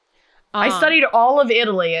 I studied all of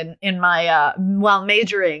Italy in my while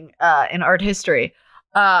majoring in art history,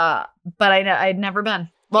 but I'd never been.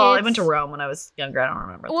 Well, I went to Rome when I was younger. I don't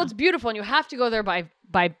remember. Well, it's beautiful, and you have to go there by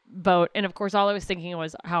boat. And of course, all I was thinking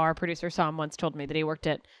was how our producer Sam once told me that he worked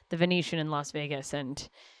at the Venetian in Las Vegas, and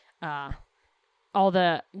all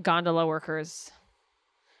the gondola workers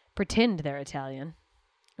pretend they're Italian,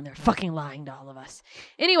 and they're fucking lying to all of us.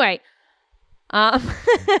 Anyway, I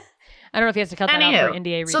don't know if he has to cut that out for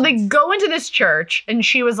NDA reasons. So they go into this church, and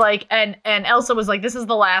she was like, and Elsa was like, this is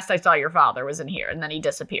the last I saw your father was in here, and then he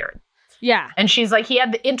disappeared. Yeah. And she's like, he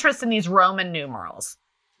had the interest in these Roman numerals.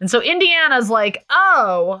 And so Indiana's like,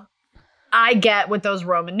 oh, I get what those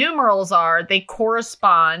Roman numerals are. They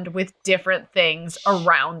correspond with different things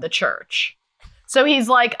around the church. So he's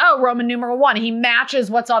like, oh, Roman numeral 1. He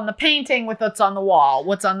matches what's on the painting with what's on the wall.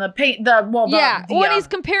 What's on the paint? When he's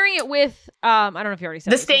comparing it with, I don't know if you already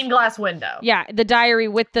said the stained glass window. Yeah, the diary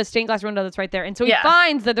with the stained glass window that's right there. And so he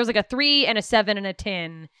finds that there's like a 3 and a 7 and a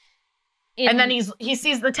 10. And then he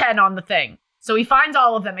sees the 10 on the thing. So he finds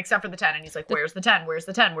all of them except for the 10. And he's like, where's the 10? Where's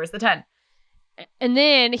the 10? Where's the 10? And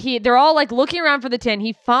then they're all like looking around for the 10.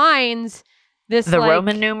 He finds this the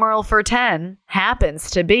Roman numeral for 10 happens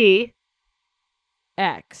to be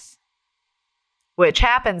X, which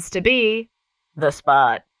happens to be the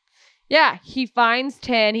spot. Yeah, he finds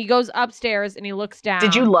 10. He goes upstairs and he looks down.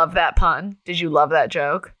 Did you love that pun? Did you love that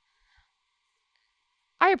joke?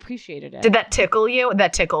 I appreciated it. Did that tickle you?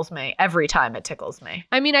 That tickles me. Every time it tickles me.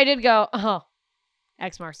 I mean, I did go,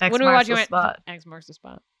 X marks the spot. X marks the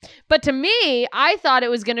spot. But to me, I thought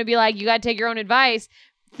it was going to be like, you got to take your own advice.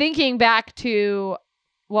 Thinking back to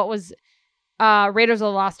what was Raiders of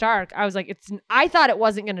the Lost Ark, I was like, I thought it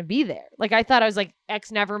wasn't going to be there. Like, I thought I was like,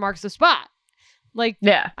 X never marks the spot. Like,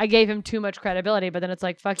 yeah, I gave him too much credibility, but then it's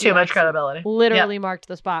like, fuck you. Too much credibility. Literally marked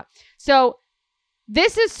the spot. So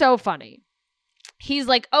this is so funny. He's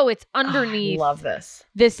like, oh, it's underneath. I love this.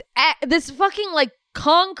 This fucking like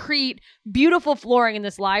concrete, beautiful flooring in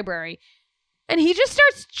this library. And he just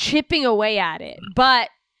starts chipping away at it. But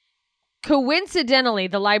coincidentally,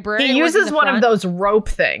 the librarian he uses one of those rope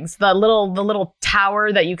things, the little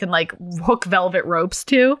tower that you can like hook velvet ropes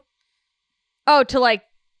to. Oh, to like,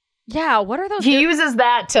 yeah, what are those? He uses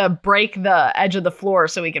that to break the edge of the floor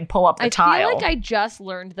so he can pull up the tile. I feel like I just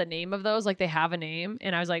learned the name of those. Like they have a name,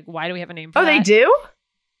 and I was like, why do we have a name for that? Oh, they do?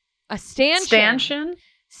 A stanchion. Stanchion?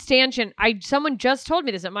 stanchion. Someone just told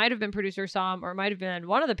me this. It might have been producer Sam, or it might have been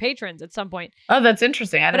one of the patrons at some point. Oh, that's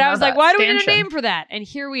interesting. But I was like, why do we need a name for that? And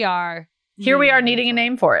here we are. Here we are needing a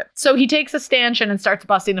name for it. So he takes a stanchion and starts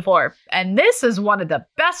busting the floor. And this is one of the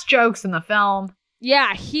best jokes in the film.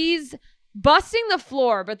 Yeah, he's busting the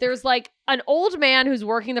floor, but there's like an old man who's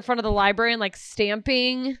working the front of the library and like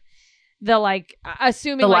stamping the like,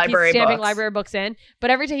 assuming like he's stamping library books in. But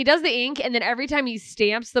every time he does the ink, and then every time he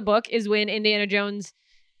stamps the book is when Indiana Jones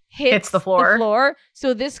hits the floor.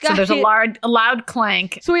 So this guy, so there's a loud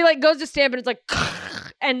clank. So he like goes to stamp and it's like,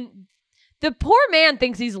 and the poor man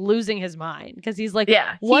thinks he's losing his mind because he's like,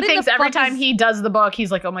 yeah, he thinks every time he does the book,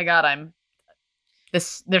 he's like, oh my God,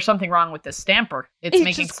 there's something wrong with this stamper. It's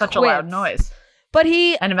making such a loud noise. But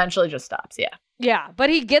and eventually just stops. Yeah. Yeah. But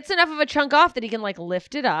he gets enough of a chunk off that he can like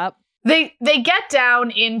lift it up. They get down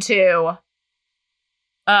into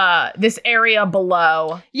this area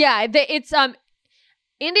below. Yeah. It's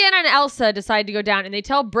Indiana and Elsa decide to go down, and they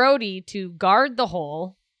tell Brody to guard the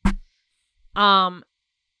hole.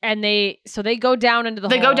 And they go down into the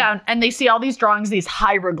hole. They go down and they see all these drawings, these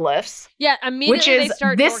hieroglyphs. Yeah, immediately they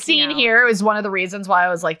start this scene here is one of the reasons why I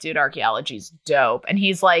was like, dude, archaeology's dope. And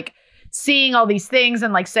he's like seeing all these things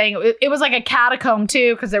and like saying it was like a catacomb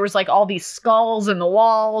too, because there was like all these skulls in the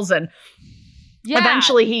walls, and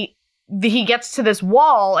eventually he gets to this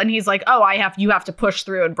wall and he's like, oh, you have to push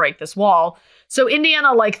through and break this wall. So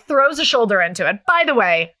Indiana like throws a shoulder into it. By the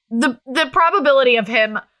way, the probability of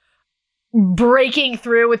him breaking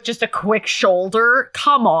through with just a quick shoulder,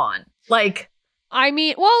 come on. Like, I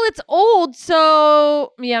mean, well, it's old,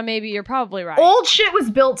 so yeah, maybe you're probably right. Old shit was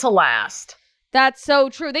built to last. That's so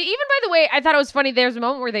true. They even, by the way, I thought it was funny, there's a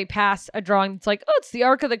moment where they pass a drawing that's like, oh, it's the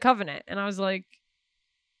Ark of the Covenant. And I was like,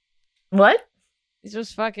 what? It's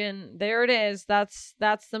just fucking, there it is. That's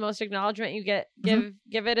the most acknowledgement you get. Give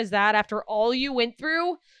it as that after all you went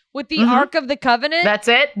through with the Ark of the Covenant. That's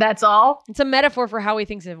it. That's all. It's a metaphor for how he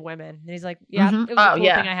thinks of women. And he's like, yeah, it was a cool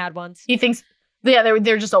thing I had once. He thinks,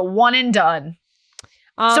 they're just a one and done.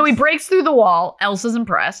 So he breaks through the wall. Elsa's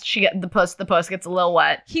impressed. The puss gets a little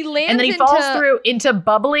wet. He lands and then he falls through into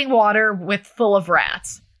bubbling water full of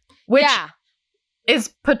rats, which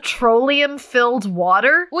is petroleum-filled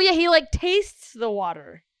water. Well, yeah, he like tastes the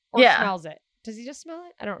water or smells it. Does he just smell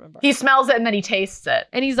it? I don't remember. He smells it and then he tastes it.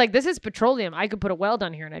 And he's like, this is petroleum. I could put a well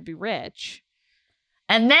down here and I'd be rich.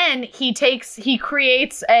 And then he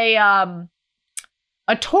creates a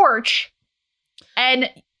torch and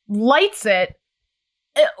lights it.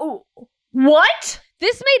 What?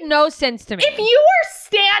 This made no sense to me. If you are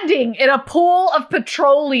standing in a pool of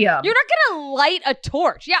petroleum, you're not going to light a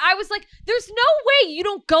torch. Yeah, I was like, there's no way you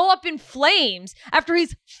don't go up in flames after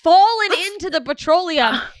he's fallen into the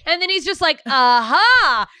petroleum. And then he's just like,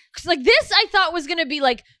 aha. Because like this, I thought was going to be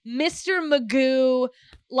like Mr. Magoo,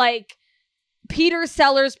 like Peter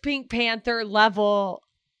Sellers, Pink Panther level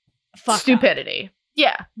stupidity. Up.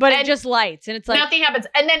 Yeah. But it just lights and it's like nothing happens.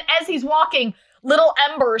 And then as he's walking, little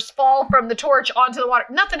embers fall from the torch onto the water.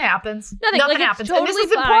 Nothing happens. Nothing happens. Totally and this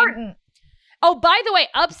is important. Oh, by the way,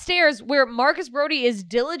 upstairs where Marcus Brody is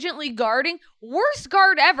diligently guarding, worst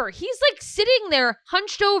guard ever. He's like sitting there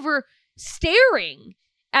hunched over, staring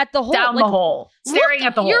at the hole. Down the hole. Staring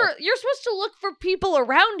at the hole. You're supposed to look for people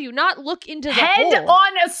around you, not look into the hole. Head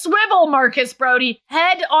on a swivel, Marcus Brody.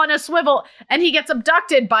 Head on a swivel. And he gets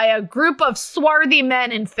abducted by a group of swarthy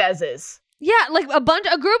men in fezzes. Yeah, like a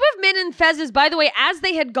group of men in fezzes. By the way, as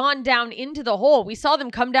they had gone down into the hole, we saw them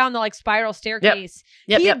come down the like spiral staircase.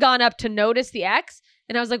 He had gone up to notice the X,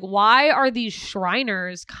 and I was like, why are these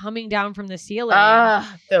Shriners coming down from the ceiling?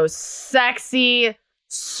 Those sexy,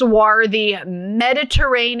 swarthy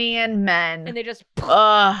Mediterranean men. And they just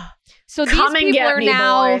so these people are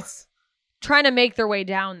now trying to make their way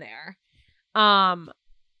down there.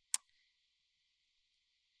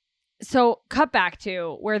 So cut back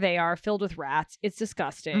to where they are, filled with rats. It's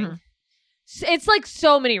disgusting. It's like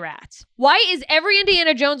so many rats. Why is every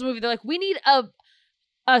Indiana Jones movie, they're like, we need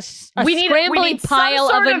a scrambling pile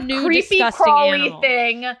of a new disgusting animal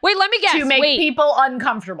thing. Wait, let me guess. To make people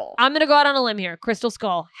uncomfortable. I'm going to go out on a limb here. Crystal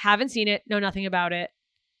Skull. Haven't seen it. Know nothing about it.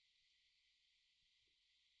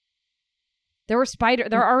 There were spiders.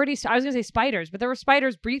 There are already, I was going to say spiders, but there were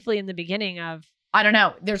spiders briefly in the beginning of. I don't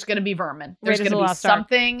know. There's going to be vermin. There's going to be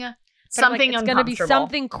something uncomfortable. It's going to be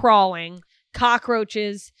something crawling,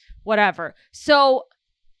 cockroaches, whatever. So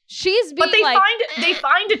she's being they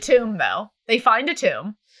find a tomb though. They find a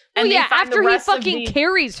tomb. And after he fucking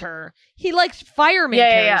carries her. He like fireman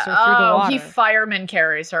carries her through the water. He fireman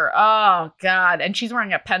carries her. Oh God. And she's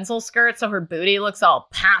wearing a pencil skirt, so her booty looks all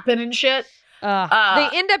popping and shit. They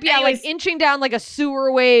end up like inching down like a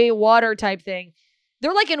sewerway water type thing.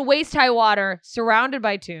 They're like in waist-high water, surrounded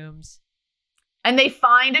by tombs. And they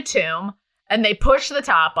find a tomb, and they push the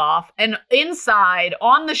top off, and inside,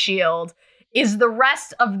 on the shield, is the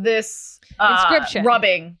rest of this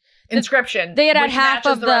rubbing inscription. They had half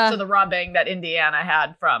of the rest of the rubbing that Indiana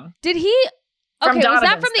had from. Did he? Okay, was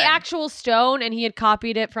that from the thing. actual stone, and he had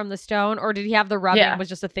copied it from the stone, or did he have the rubbing? Was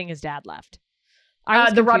just a thing his dad left?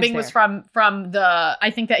 The rubbing was from the. I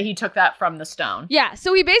think that he took that from the stone. Yeah,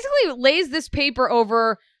 so he basically lays this paper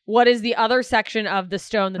over what is the other section of the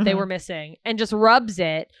stone that they were missing, and just rubs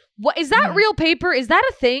it. What is that real paper? Is that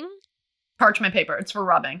a thing? Parchment paper. It's for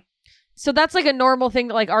rubbing. So that's like a normal thing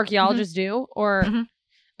that like archaeologists do, or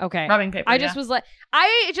okay, rubbing paper. I just was like,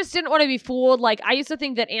 I just didn't want to be fooled. Like I used to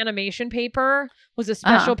think that animation paper was a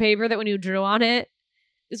special paper that when you drew on it.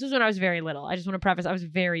 This was when I was very little. I just want to preface, I was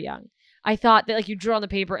very young. I thought that like you drew on the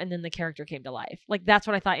paper and then the character came to life. Like that's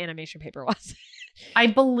what I thought animation paper was. I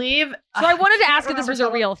believe. So I wanted to ask if this was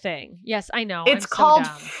a real thing. Yes, I know. It's called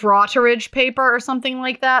frotterage paper or something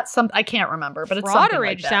like that. I can't remember, but it's something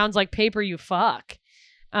like that. Sounds like paper you fuck.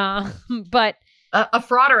 But a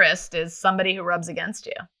frotterist is somebody who rubs against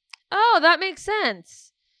you. Oh, that makes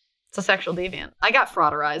sense. It's a sexual deviant. I got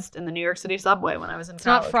frotterized in the New York City subway when I was in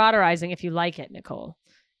college. It's not fratterizing if you like it, Nicole.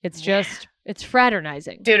 It's just, it's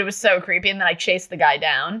fraternizing. Dude, it was so creepy. And then I chased the guy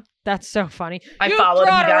down. That's so funny. I followed him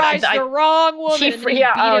down. The wrong woman.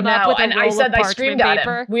 And I said, I screamed at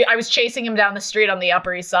him. I was chasing him down the street on the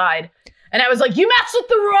Upper East Side. And I was like, you messed with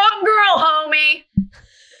the wrong girl, homie.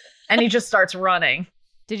 And he just starts running.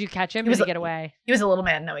 Did you catch him? Did he get away? He was a little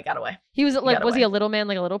man. No, he got away. He was like, was he a little man,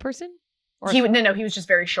 like a little person? Or he was just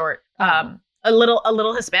very short. A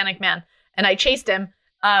little Hispanic man. And I chased him.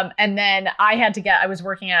 And then I was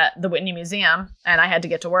working at the Whitney Museum and I had to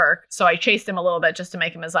get to work. So I chased him a little bit just to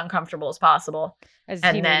make him as uncomfortable as possible.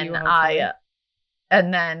 And then I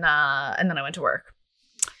went to work.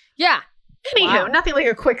 Yeah. Anywho, nothing like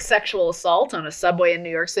a quick sexual assault on a subway in New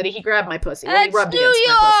York City. He grabbed my pussy. He rubbed against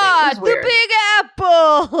my pussy. It was weird. The Big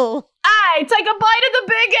Apple. Hey, take a bite of the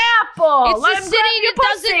Big Apple. It's Let the him city grab your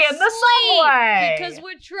pussy in the subway. Because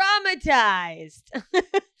we're traumatized.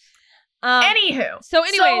 Anywho. So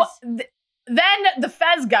anyways. Then the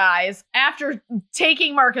Fez guys, after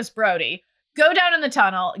taking Marcus Brody, go down in the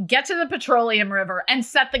tunnel, get to the petroleum river, and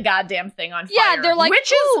set the goddamn thing on fire. Yeah, they're like,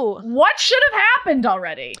 which is what should have happened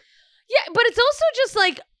already. Yeah, but it's also just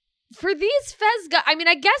like, for these Fez guys, I mean,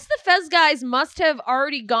 I guess the Fez guys must have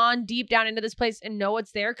already gone deep down into this place and know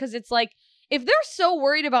what's there. Because it's like, if they're so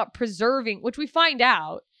worried about preserving, which we find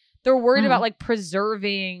out, they're worried about like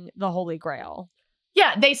preserving the Holy Grail.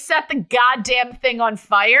 Yeah, they set the goddamn thing on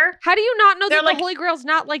fire. How do you not know that the Holy Grail's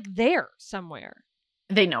not like there somewhere?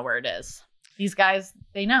 They know where it is. These guys,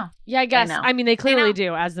 they know. Yeah, I guess. I mean, they clearly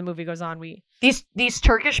do. As the movie goes on, these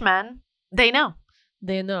Turkish men, they know.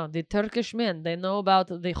 They know. The Turkish men, they know about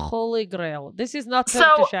the Holy Grail. This is not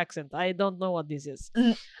Turkish accent. I don't know what this is.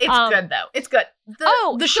 It's good, though. It's good.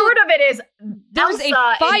 The short of it is, there's a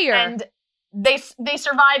fire. And they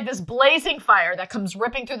survive this blazing fire that comes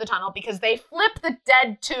ripping through the tunnel because they flip the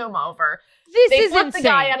dead tomb over. They flip insane. The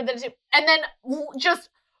guy out of the tomb. And then just...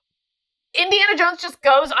 Indiana Jones just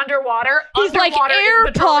goes underwater. He's like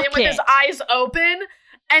air pocket with his eyes open.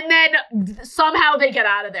 And then somehow they get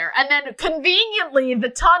out of there. And then conveniently, the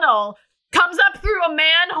tunnel comes up through a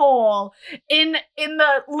manhole in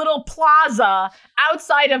the little plaza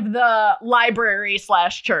outside of the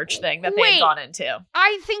library/church thing that they've gone into.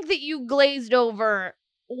 I think that you glazed over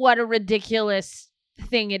what a ridiculous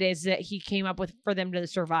thing it is that he came up with for them to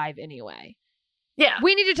survive anyway. Yeah.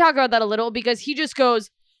 We need to talk about that a little because he just goes,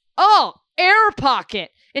 oh, air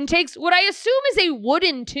pocket, and takes what I assume is a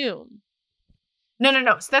wooden tomb. No.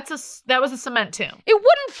 So that was a cement tomb. It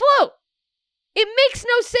wouldn't float. It makes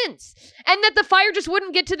no sense. And that the fire just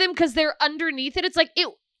wouldn't get to them because they're underneath it. It's like,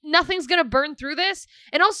 nothing's going to burn through this.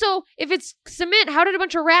 And also, if it's cement, how did a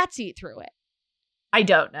bunch of rats eat through it? I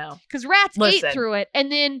don't know. Because rats ate through it.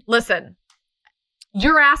 And then... Listen,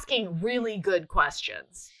 you're asking really good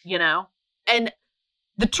questions, you know? And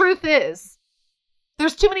the truth is,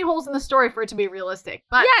 there's too many holes in the story for it to be realistic.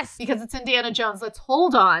 But because it's Indiana Jones, let's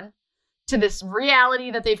hold on to this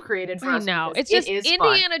reality that they've created for us. No, it's just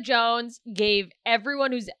Indiana Jones gave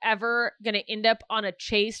everyone who's ever going to end up on a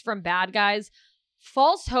chase from bad guys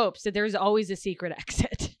false hopes that there's always a secret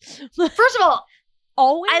exit. First of all,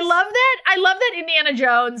 always. I love that Indiana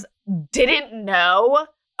Jones didn't know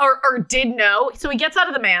or did know. So he gets out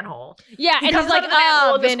of the manhole. Yeah, and he's like,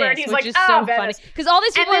 Venice, which is so funny. Because all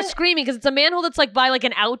these people are screaming because it's a manhole that's like by like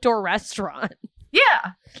an outdoor restaurant.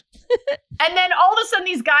 Yeah. And then all of a sudden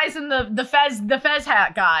these guys in the Fez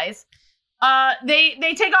hat guys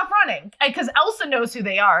They take off running because Elsa knows who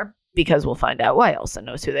they are, because we'll find out why Elsa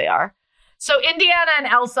knows who they are. So Indiana and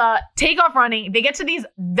Elsa take off running. They get to these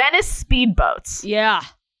Venice speedboats. Yeah.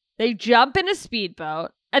 They jump in a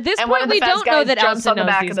speedboat. At this point, we don't know that Elsa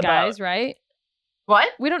knows these guys, right? What?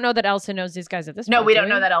 We don't know that Elsa knows these guys at this point. No, we don't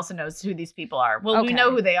know that Elsa knows who these people are. Well, we know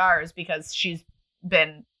who they are is because she's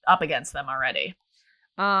been up against them already.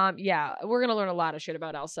 Yeah, we're gonna learn a lot of shit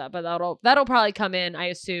about Elsa, but that'll probably come in, I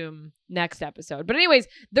assume, next episode. But anyways,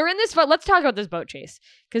 they're in this. Let's talk about this boat chase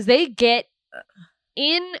because they get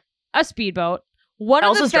in a speedboat. One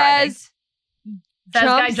Elsa's of the Fez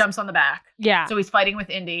guy jumps on the back. Yeah, so he's fighting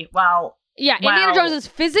with Indy while Indiana Jones is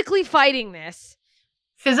physically fighting this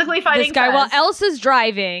guy Fez. while Elsa's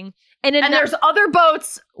driving. And there's other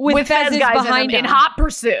boats with Fez guys behind in hot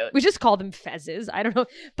pursuit. We just call them Fezes. I don't know.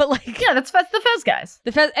 But that's the Fez guys.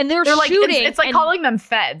 The Fez, and they're shooting. It's like calling them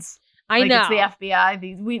Feds. I know. It's the FBI.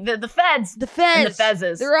 The Feds. The Feds. And the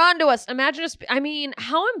Fezes. They're onto us. Imagine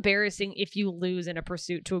how embarrassing if you lose in a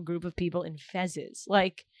pursuit to a group of people in Fezes.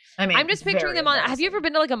 I'm just picturing them on. Have you ever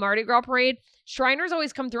been to a Mardi Gras parade? Shriners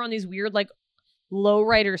always come through on these weird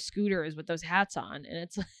lowrider scooters with those hats on. And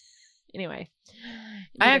it's anyway.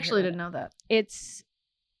 I actually didn't know that.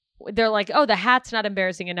 They're like, oh, the hat's not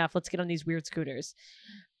embarrassing enough. Let's get on these weird scooters.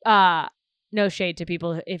 No shade to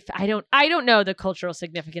people. If I don't know the cultural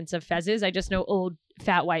significance of Fezes. I just know old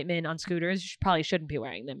fat white men on scooters probably shouldn't be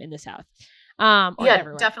wearing them in the South.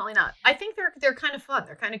 Everywhere. Definitely not. I think they're kind of fun.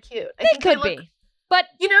 They're kind of cute. They could be. But,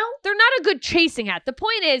 they're not a good chasing hat. The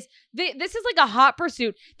point is, this is like a hot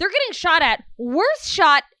pursuit. They're getting shot at. Worst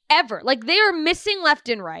shot ever. They are missing left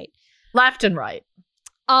and right. Left and right.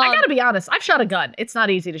 I gotta be honest. I've shot a gun. It's not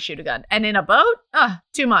easy to shoot a gun. And in a boat?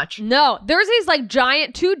 Too much. No. There's these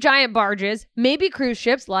two giant barges, maybe cruise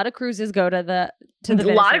ships. A lot of cruises go to the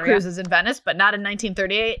Venice area. Cruises in Venice, but not in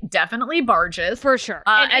 1938. Definitely barges. For sure.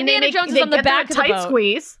 And Indiana Jones is on the back of the boat. Tight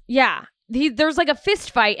squeeze. Yeah. There's a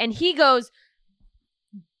fist fight, and he goes,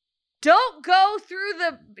 don't go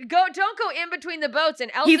in between the boats.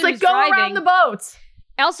 And Elsa, he's like, go around the boats.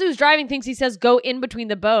 Elsa, who's driving, thinks he says, go in between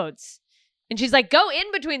the boats. And she's like, go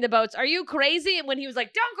in between the boats. Are you crazy? And when he was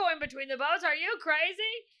like, don't go in between the boats. Are you crazy?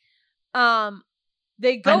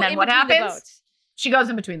 They go in between the boats. She goes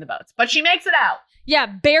in between the boats, but she makes it out. Yeah,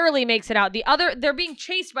 barely makes it out. They're being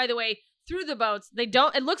chased, by the way, through the boats.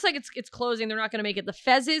 It looks like it's closing. They're not going to make it. The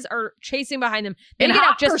Fezes are chasing behind them. They get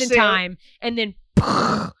out just in time. And then,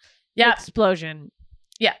 explosion.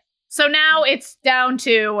 Yeah. So now it's down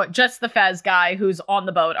to just the Fez guy who's on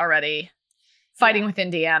the boat already, fighting with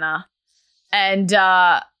Indiana. And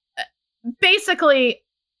basically,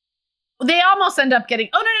 they almost end up getting...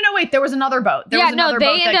 Oh, no, wait. There was another boat. They end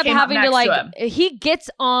up having to, he gets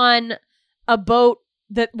on a boat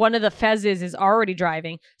that one of the Fezes is already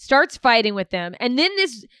driving, starts fighting with them. And then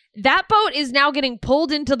that boat is now getting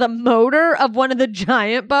pulled into the motor of one of the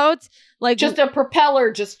giant boats. Just a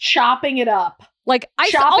propeller, just chopping it up.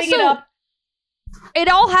 Chopping it up. It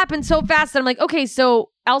all happened so fast that I'm like, okay, so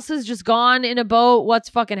Elsa's just gone in a boat. What's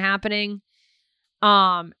fucking happening?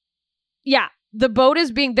 Yeah, the boat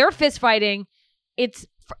is they're fist fighting. It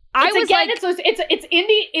was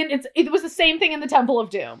the same thing in the Temple of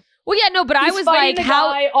Doom. Well, yeah, no, but I was like,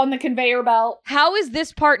 how on the conveyor belt? How is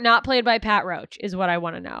this part not played by Pat Roach? Is what I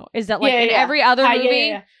want to know. Is that in every other movie?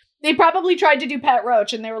 Yeah. They probably tried to do Pat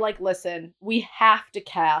Roach, and they were like, "Listen, we have to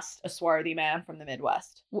cast a swarthy man from the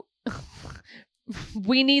Midwest.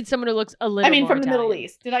 We need someone who looks a little. From Italian. The Middle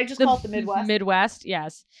East. Did I just call it the Midwest? Midwest,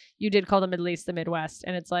 yes, you did call the Middle East the Midwest,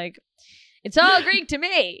 and it's like, it's all Greek to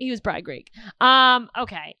me. He was probably Greek.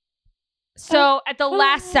 Okay. So at the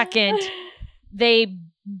last second, they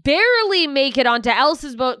barely make it onto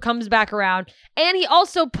Elsa's boat. Comes back around, and he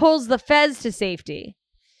also pulls the Fez to safety.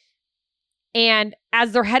 And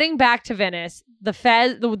as they're heading back to Venice, the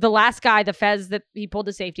Fez, the last guy, the Fez that he pulled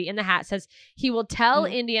to safety in the hat, says he will tell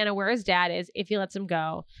Indiana where his dad is if he lets him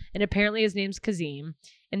go. And apparently his name's Kazim.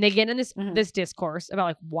 And they get in this discourse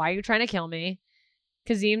about why are you trying to kill me?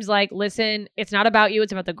 Kazim's like, listen, it's not about you.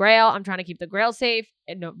 It's about the Grail. I'm trying to keep the Grail safe,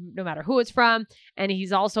 and no matter who it's from. And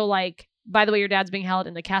he's also like, by the way, your dad's being held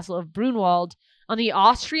in the castle of Brunwald on the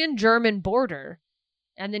Austrian-German border.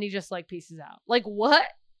 And then he just pieces out. What?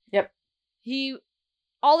 Yep. He,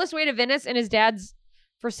 all this way to Venice, and his dad's,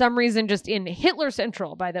 for some reason, just in Hitler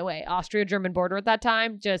Central, by the way, Austria-German border at that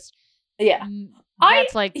time. Just, yeah.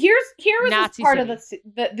 That's here was Nazi this part city.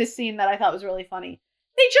 of this scene that I thought was really funny.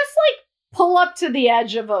 They just pull up to the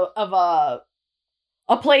edge of a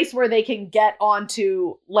place where they can get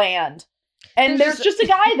onto land, And there's just a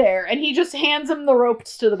guy there, and he just hands him the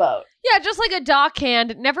ropes to the boat. Yeah, just like a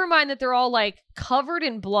dockhand. Never mind that they're all like covered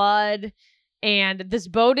in blood, and this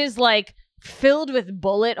boat is like filled with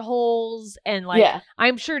bullet holes, and like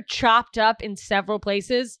I'm sure chopped up in several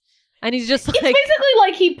places. And he's just like, it's basically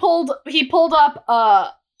like he pulled up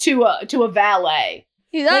to a valet.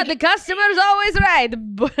 He's like, the customer's always right.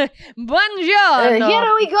 Buongiorno.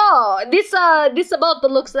 Here we go. This boat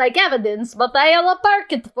looks like evidence, but I'll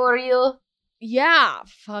park it for you. Yeah,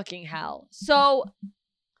 fucking hell. So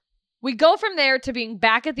we go from there to being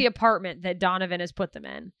back at the apartment that Donovan has put them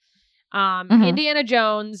in. Indiana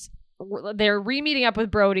Jones, they're re-meeting up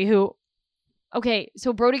with Brody, who, okay,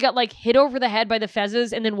 so Brody got like hit over the head by the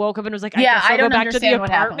fezzes and then woke up and was like, I guess I'll go back to the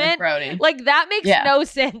apartment. Brody. Like, that makes no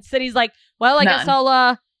sense. That he's like, well, I guess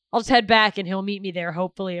I'll just head back and he'll meet me there,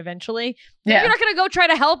 hopefully, eventually. You're not gonna go try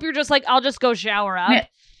to help. You're just like, I'll just go shower up.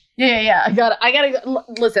 Yeah. I gotta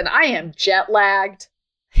listen. I am jet lagged.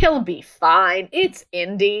 He'll be fine. It's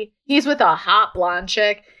Indy. He's with a hot blonde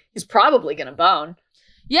chick. He's probably gonna bone.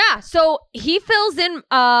 Yeah. So he fills in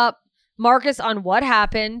Marcus on what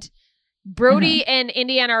happened. Brody and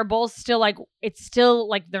Indiana are both still like, it's still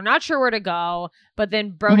like they're not sure where to go. But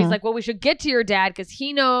then Brody's like, well, we should get to your dad because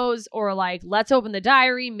he knows, or like, let's open the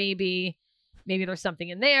diary. Maybe there's something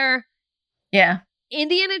in there. Yeah.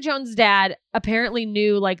 Indiana Jones' dad apparently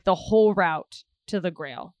knew like the whole route to the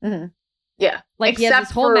Grail. Yeah. Like, except he has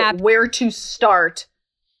this whole for map. Where to start,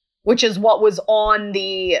 which is what was on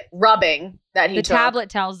the rubbing that he took. The tablet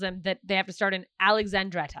tells them that they have to start in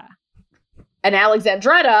Alexandretta. And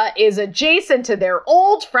Alexandretta is adjacent to their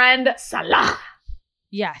old friend Salah.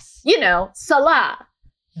 Yes. You know, Salah,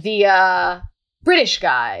 the British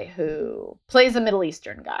guy who plays a Middle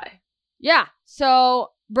Eastern guy. Yeah.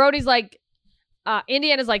 So Brody's like,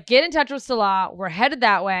 Indiana's like, get in touch with Salah. We're headed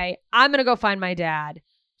that way. I'm going to go find my dad.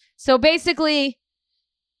 So basically,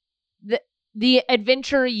 the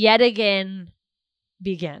adventure yet again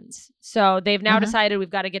begins. So they've now decided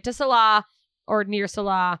we've got to get to Salah or near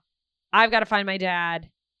Salah. I've got to find my dad.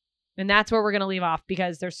 And that's where we're going to leave off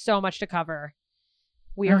because there's so much to cover.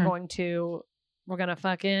 We're going to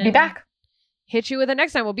fucking be back. Hit you with it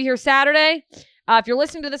next time. We'll be here Saturday. If you're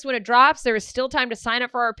listening to this when it drops, there is still time to sign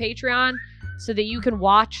up for our Patreon so that you can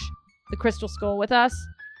watch The Crystal Skull with us.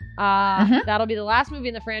 That'll be the last movie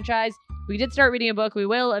in the franchise. We did start reading a book. We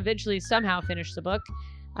will eventually somehow finish the book.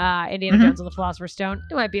 Indiana Jones and the Philosopher's Stone.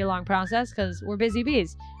 It might be a long process because we're busy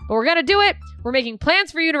bees. But we're going to do it. We're making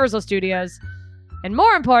plans for Universal Studios. And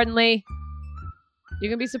more importantly, you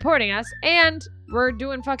can be supporting us. And we're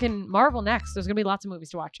doing fucking Marvel next. There's going to be lots of movies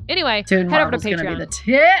to watch. Anyway, head over to Patreon. Gonna be the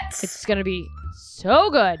tits. It's going to be so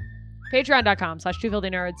good.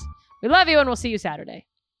 Patreon.com/2filthynerds. We love you and we'll see you Saturday.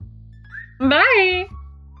 Bye.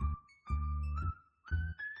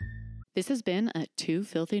 This has been a Two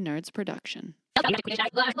Filthy Nerds production.